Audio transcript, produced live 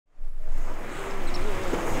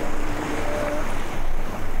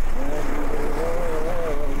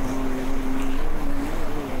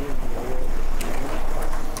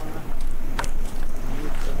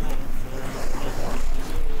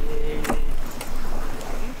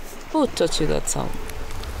Who taught you that song?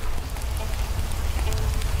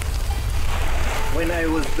 When I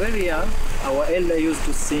was very young, our elder used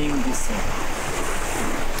to sing this song.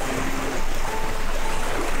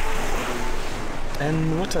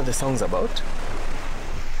 And what are the songs about?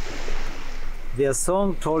 Their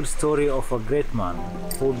song told story of a great man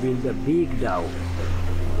who built a big dhow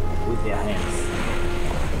with their hands.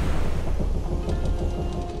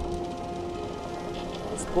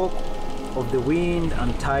 Spoke of the wind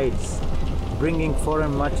and tides bringing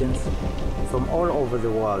foreign merchants from all over the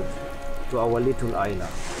world to our little island.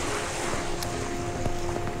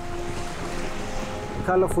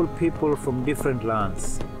 Colorful people from different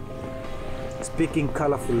lands speaking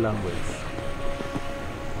colorful language.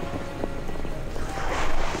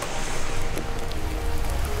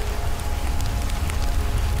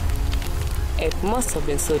 It must have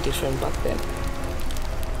been so different back then.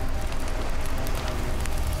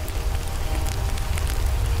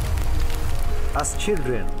 As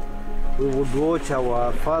children, we would watch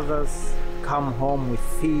our fathers come home with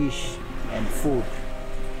fish and food.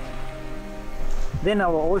 Then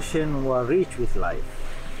our ocean were rich with life.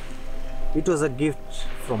 It was a gift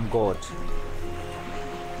from God.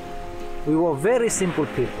 We were very simple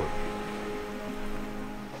people,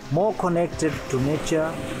 more connected to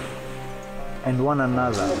nature and one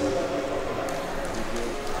another.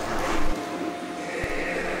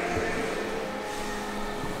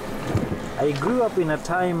 I grew up in a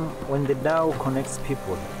time when the dhow connects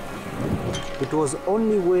people. It was the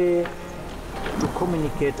only way to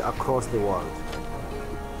communicate across the world.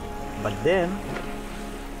 But then,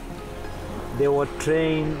 there were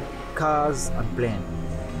trains, cars and planes,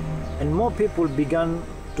 and more people began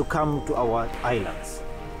to come to our islands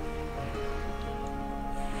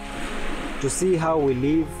to see how we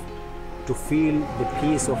live, to feel the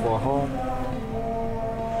peace of our home.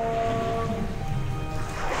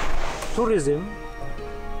 Tourism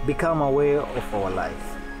became a way of our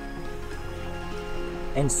life,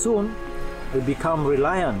 and soon we become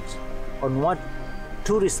reliant on what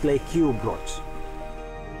tourists like you brought.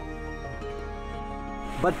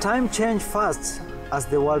 But time changed fast as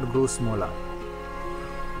the world grew smaller.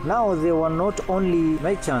 Now there were not only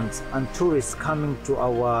merchants and tourists coming to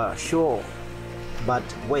our shore, but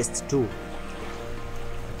waste too.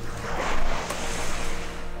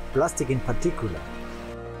 Plastic in particular,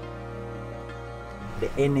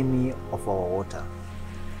 the enemy of our water.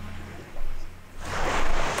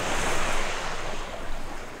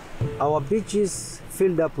 Our beaches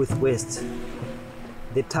filled up with waste.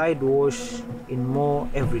 The tide wash in more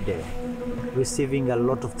every day, receiving a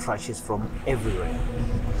lot of trashes from everywhere.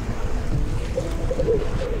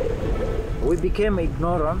 We became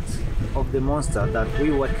ignorant of the monster that we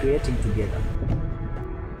were creating together.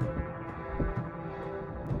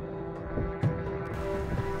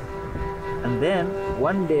 And then,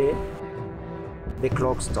 one day, the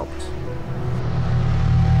clock stopped.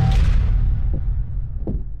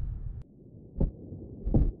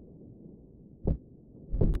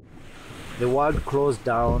 The world closed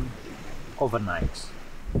down overnight.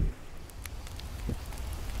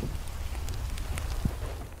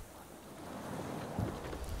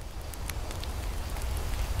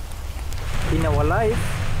 In our life,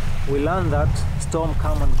 we learn that storms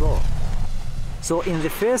come and go. So in the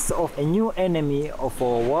face of a new enemy of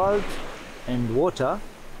our world and water,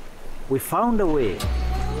 we found a way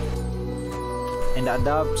and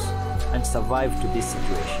adapt and survive to this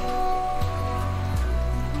situation.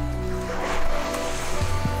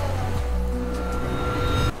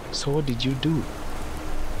 So what did you do?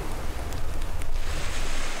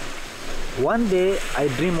 One day I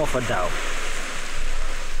dream of a dhow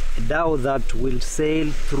that will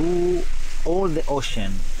sail through all the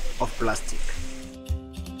ocean of plastic.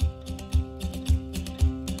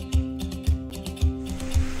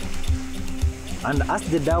 And as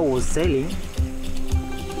the dhow was sailing,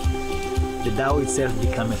 the dhow itself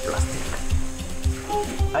became a plastic.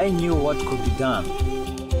 I knew what could be done.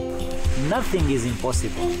 Nothing is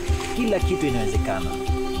impossible. Kila kitu inawezekana.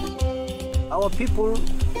 Our people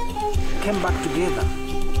came back together.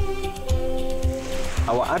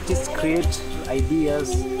 Our artists create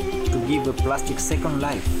ideas to give a plastic second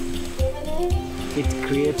life. It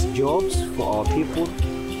creates jobs for our people.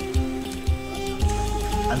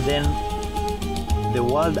 And then the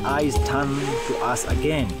world eyes turned to us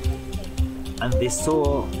again, and they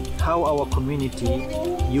saw how our community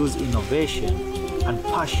used innovation and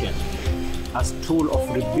passion as tool of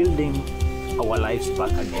rebuilding our lives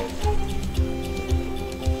back again.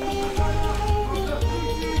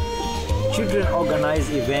 Children organize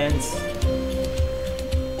events.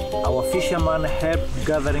 Our fishermen help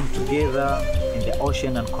gathering together in in the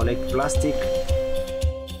ocean and collect plastic.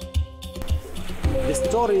 The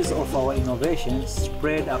stories of our innovations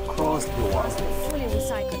spread across the world. Fully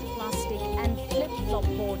recycled plastic and flip-flop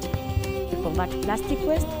board to convert plastic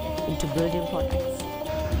waste into building products.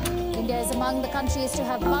 India is among the countries to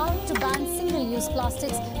have vowed to ban single-use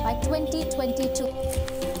plastics by 2022.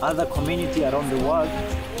 Other communities around the world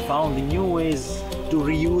found new ways to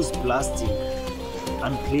reuse plastic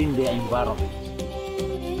and clean their environment.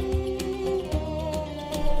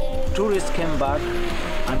 Tourists came back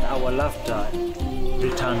and our laughter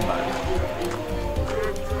returned back.